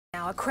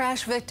now. A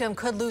crash victim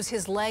could lose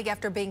his leg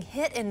after being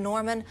hit in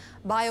Norman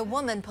by a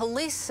woman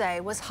police say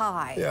was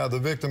high. Yeah, the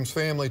victim's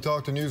family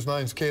talked to News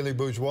 9's Kaylee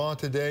Bourgeois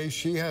today.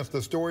 She has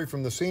the story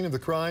from the scene of the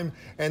crime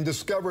and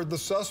discovered the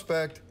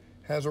suspect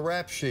has a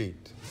rap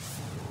sheet.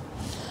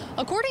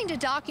 According to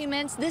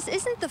documents, this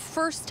isn't the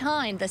first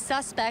time the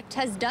suspect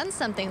has done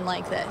something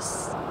like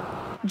this.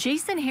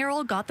 Jason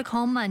Harrell got the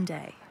call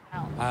Monday.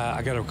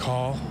 I got a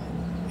call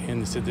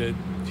and said that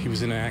he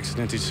was in an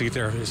accident. To get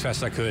there as fast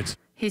as I could.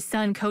 His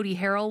son, Cody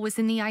Harrell, was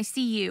in the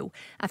ICU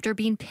after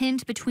being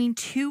pinned between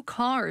two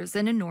cars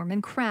in a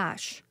Norman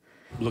crash.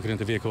 Looking at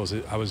the vehicles,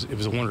 it was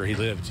a wonder he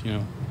lived, you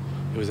know.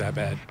 It was that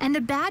bad. And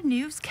the bad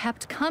news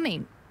kept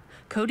coming.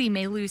 Cody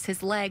may lose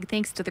his leg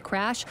thanks to the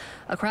crash,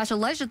 a crash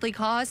allegedly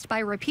caused by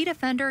repeat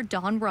offender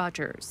Don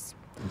Rogers.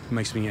 It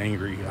makes me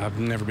angry. I've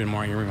never been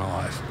more angry in my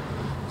life.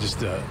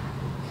 Just,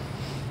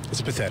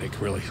 it's pathetic,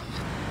 really.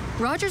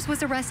 Rogers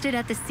was arrested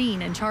at the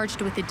scene and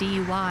charged with a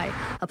DUI.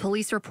 A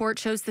police report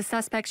shows the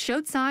suspect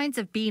showed signs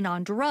of being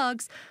on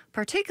drugs,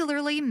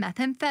 particularly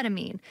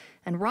methamphetamine.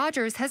 And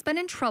Rogers has been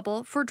in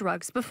trouble for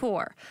drugs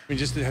before. I mean,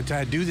 just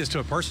to do this to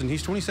a person,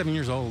 he's 27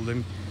 years old,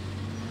 and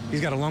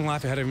he's got a long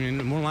life ahead of him,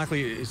 and more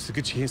likely it's a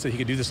good chance that he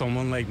could do this on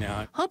one leg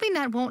now. Hoping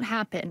that won't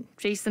happen,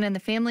 Jason and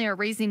the family are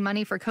raising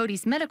money for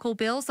Cody's medical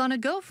bills on a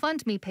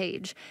GoFundMe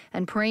page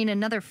and praying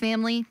another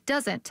family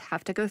doesn't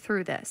have to go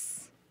through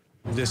this.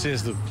 This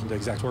is the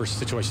exact worst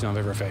situation I've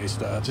ever faced.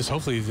 Just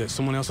hopefully that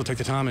someone else will take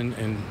the time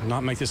and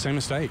not make the same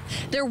mistake.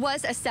 There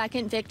was a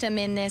second victim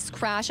in this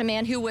crash, a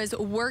man who was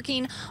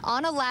working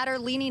on a ladder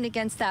leaning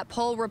against that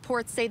pole.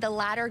 Reports say the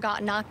ladder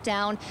got knocked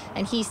down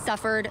and he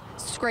suffered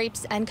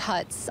scrapes and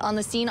cuts. On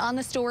the scene, on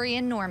the story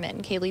in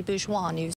Norman, Kaylee Bourgeois, News.